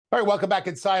All right, welcome back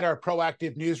inside our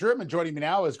proactive newsroom. And joining me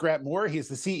now is Grant Moore. He's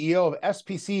the CEO of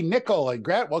SPC Nickel. And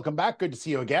Grant, welcome back. Good to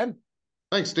see you again.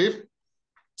 Thanks, Steve.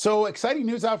 So exciting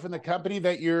news out from the company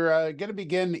that you're going to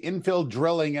begin infill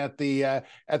drilling at the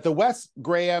West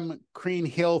Graham Crean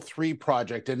Hill 3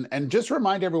 project. And just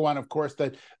remind everyone, of course,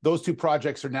 that those two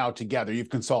projects are now together. You've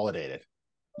consolidated.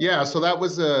 Yeah, so that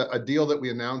was a deal that we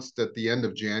announced at the end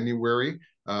of January,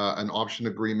 an option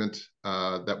agreement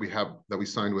that we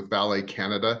signed with Vale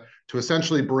Canada to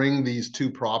essentially bring these two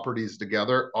properties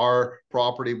together. Our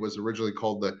property was originally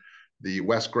called the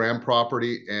West Graham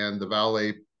property, and the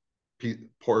Vale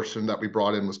portion that we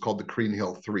brought in was called the Crean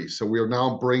Hill 3. So we are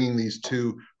now bringing these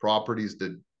two properties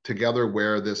together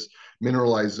where this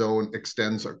mineralized zone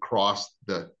extends across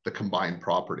the combined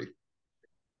property.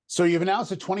 So you've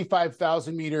announced a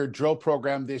 25,000 meter drill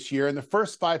program this year, and the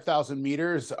first 5,000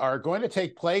 meters are going to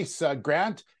take place,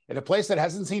 Grant, at a place that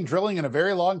hasn't seen drilling in a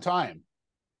very long time.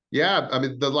 Yeah, I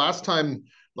mean, the last time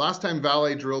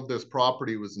Vale drilled this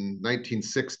property was in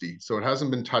 1960, so it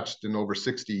hasn't been touched in over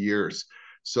 60 years.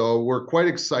 So we're quite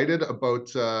excited about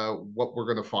what we're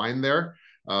going to find there.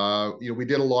 We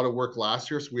did a lot of work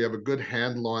last year, so we have a good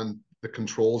handle on the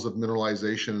controls of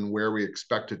mineralization and where we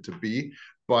expect it to be.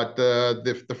 But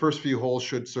the first few holes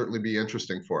should certainly be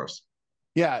interesting for us.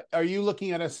 Yeah. Are you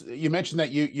looking at us? You mentioned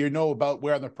that you know about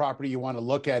where on the property you want to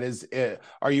look at.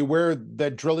 Are you where the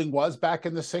drilling was back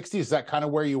in the 60s? Is that kind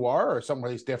of where you are, or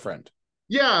somewhere different?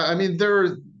 Yeah, I mean,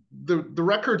 the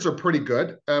records are pretty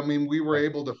good. I mean, we were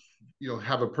able to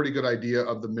have a pretty good idea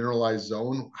of the mineralized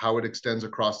zone, how it extends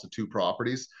across the two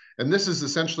properties. And this is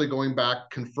essentially going back,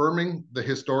 confirming the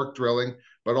historic drilling,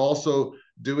 but also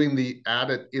doing the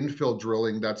added infill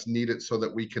drilling that's needed so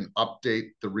that we can update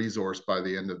the resource by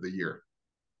the end of the year.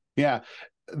 Yeah,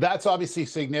 that's obviously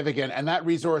significant. And that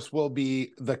resource will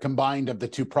be the combined of the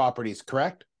two properties,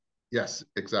 correct? Yes,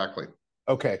 exactly.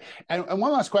 Okay. And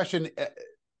one last question.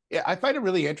 I find it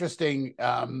really interesting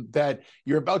that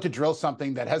you're about to drill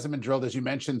something that hasn't been drilled, as you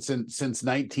mentioned, since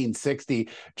 1960.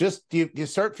 Just do you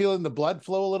start feeling the blood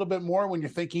flow a little bit more when you're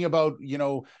thinking about,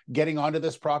 getting onto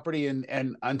this property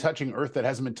and untouching earth that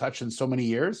hasn't been touched in so many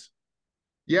years?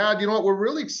 Yeah, you know what? We're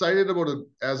really excited about it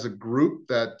as a group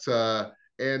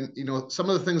some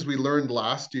of the things we learned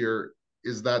last year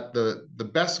is that the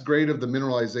best grade of the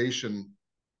mineralization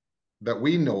that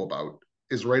we know about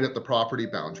is right at the property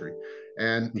boundary.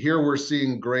 And here we're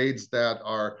seeing grades that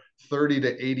are 30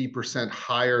 to 80%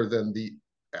 higher than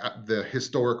the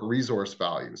historic resource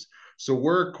values. So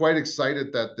we're quite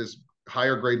excited that this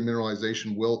higher grade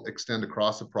mineralization will extend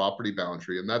across the property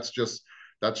boundary. And that's just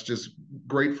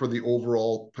great for the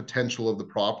overall potential of the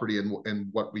property and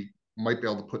what we might be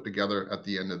able to put together at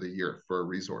the end of the year for a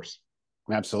resource.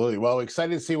 Absolutely. Well,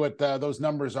 excited to see what those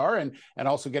numbers are and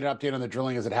also get an update on the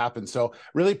drilling as it happens. So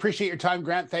really appreciate your time,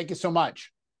 Grant. Thank you so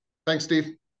much. Thanks,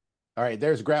 Steve. All right,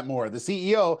 there's Grant Moore, the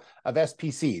CEO of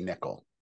SPC Nickel.